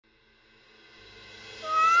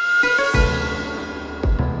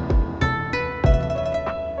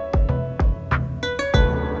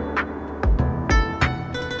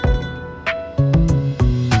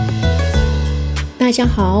大家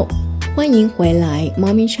好，欢迎回来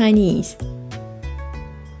Mommy Chinese。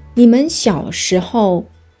 你们小时候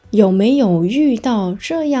有没有遇到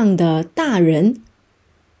这样的大人？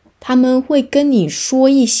他们会跟你说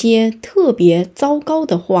一些特别糟糕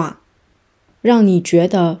的话，让你觉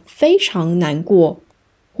得非常难过，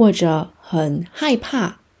或者很害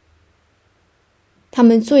怕。他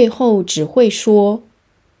们最后只会说，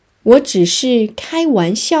我只是开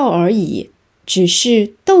玩笑而已，只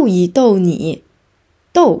是逗一逗你。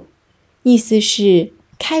逗，意思是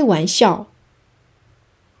开玩笑。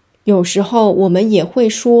有时候我们也会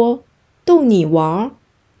说逗你玩，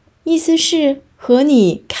意思是和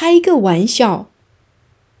你开个玩笑。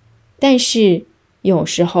但是有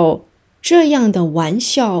时候这样的玩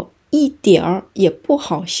笑一点儿也不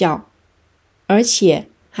好笑，而且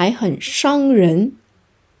还很伤人。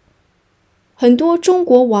很多中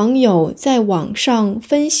国网友在网上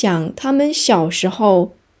分享他们小时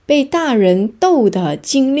候被大人逗的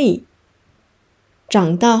经历。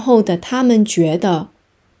长大后的他们觉得，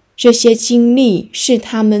这些经历是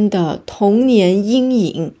他们的童年阴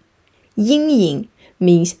影。阴影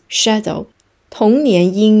means shadow， 童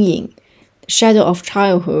年阴影 shadow of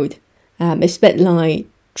childhood， it's a bit like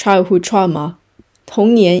childhood trauma，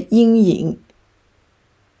 童年阴影。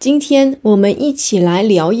今天我们一起来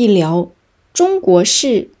聊一聊中国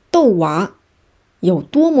式逗娃有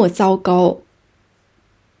多么糟糕。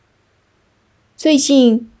最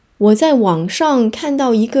近我在网上看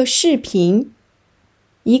到一个视频，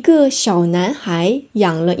一个小男孩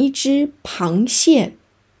养了一只螃蟹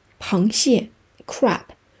crab，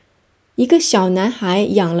 一个小男孩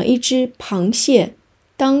养了一只螃蟹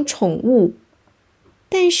当宠物。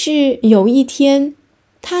但是有一天，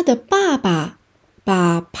他的爸爸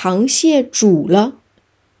把螃蟹煮了，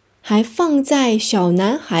还放在小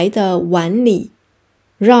男孩的碗里，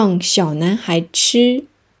让小男孩吃。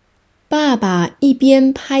爸爸一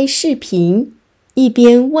边拍视频，一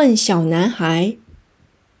边问小男孩，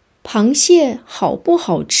螃蟹好不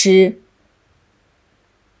好吃？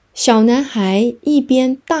小男孩一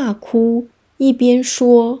边大哭，一边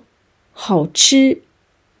说，好吃。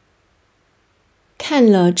看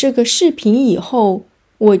了这个视频以后，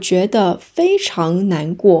我觉得非常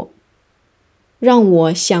难过，让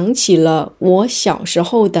我想起了我小时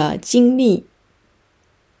候的经历。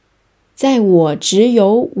在我只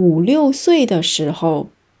有5、6岁的时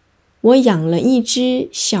候，我养了一只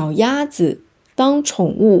小鸭子当宠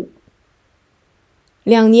物。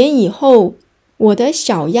2年以后，我的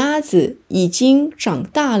小鸭子已经长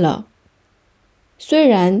大了。虽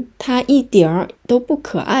然它一点儿都不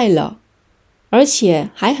可爱了，而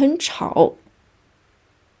且还很吵，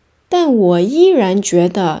但我依然觉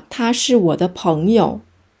得它是我的朋友。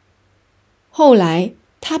后来，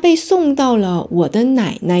它被送到了我的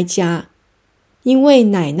奶奶家。因为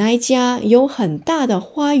奶奶家有很大的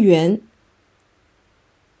花园。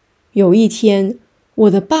有一天，我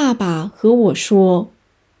的爸爸和我说，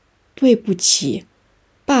对不起，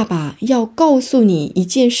爸爸要告诉你一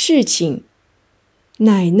件事情，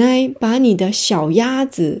奶奶把你的小鸭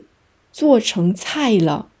子做成菜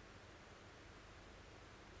了。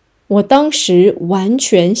我当时完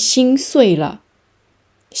全心碎了，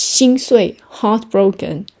心碎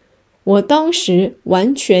heartbroken， 我当时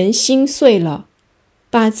完全心碎了，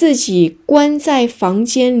把自己关在房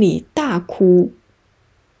间里大哭。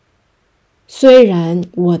虽然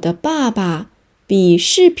我的爸爸比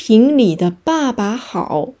视频里的爸爸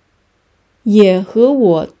好，也和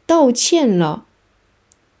我道歉了，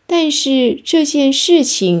但是这件事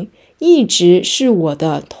情一直是我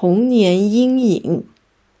的童年阴影。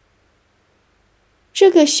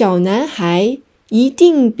这个小男孩一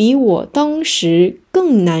定比我当时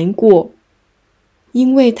更难过，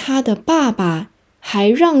因为他的爸爸还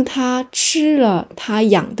让他吃了他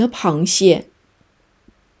养的螃蟹。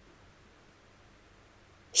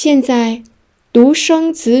现在，独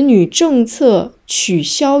生子女政策取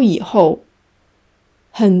消以后，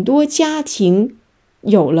很多家庭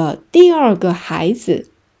有了第2个孩子。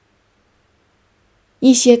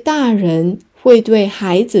一些大人会对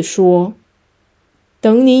孩子说，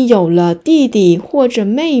等你有了弟弟或者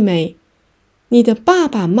妹妹，你的爸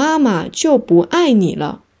爸妈妈就不爱你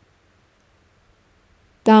了。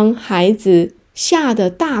当孩子吓得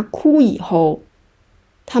大哭以后，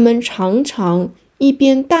他们常常一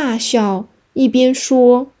边大笑，一边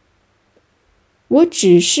说，我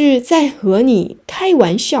只是在和你开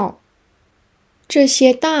玩笑。这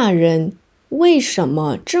些大人为什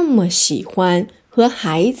么这么喜欢和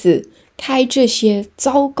孩子开这些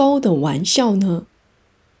糟糕的玩笑呢？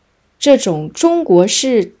这种中国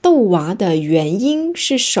式逗娃的原因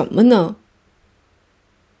是什么呢？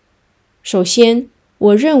首先，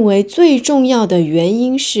我认为最重要的原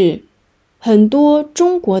因是，很多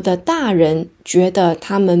中国的大人觉得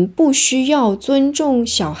他们不需要尊重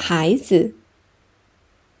小孩子，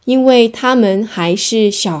因为他们还是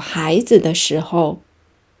小孩子的时候，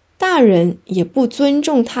大人也不尊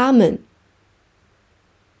重他们。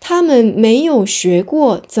他们没有学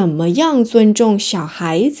过怎么样尊重小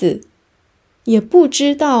孩子，也不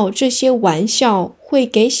知道这些玩笑会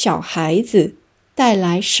给小孩子带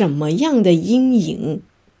来什么样的阴影。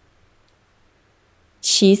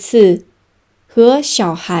其次，和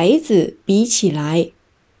小孩子比起来，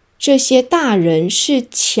这些大人是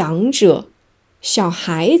强者，小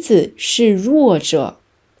孩子是弱者。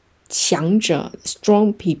强者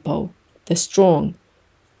strong people, the strong.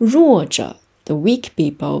 弱者 the weak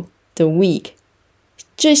people, the weak.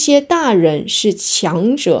 这些大人是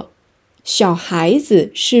强者，小孩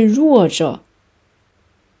子是弱者。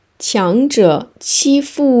强者欺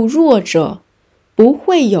负弱者，不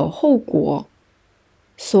会有后果。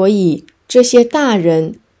所以这些大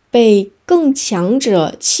人被更强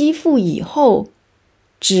者欺负以后，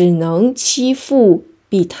只能欺负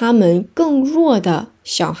比他们更弱的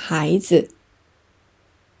小孩子。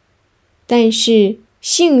但是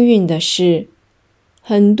幸运的是，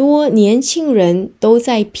很多年轻人都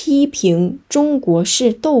在批评中国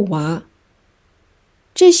式逗娃。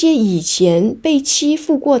这些以前被欺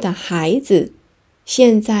负过的孩子，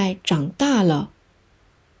现在长大了，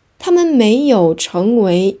他们没有成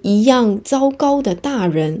为一样糟糕的大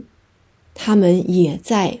人，他们也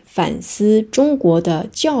在反思中国的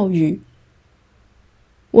教育。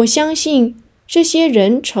我相信这些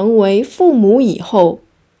人成为父母以后，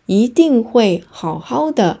一定会好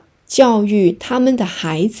好的教育他们的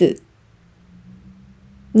孩子。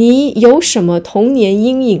你有什么童年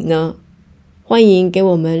阴影呢？欢迎给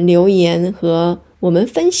我们留言和我们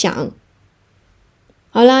分享。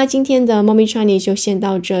好啦，今天的 Mommy Chinese 就先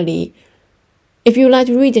到这里。If you'd like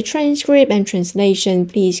to read the transcript and translation,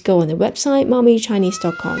 please go on the website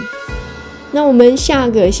mommychinese.com. 那我们下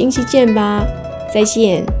个星期见吧，再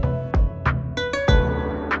见。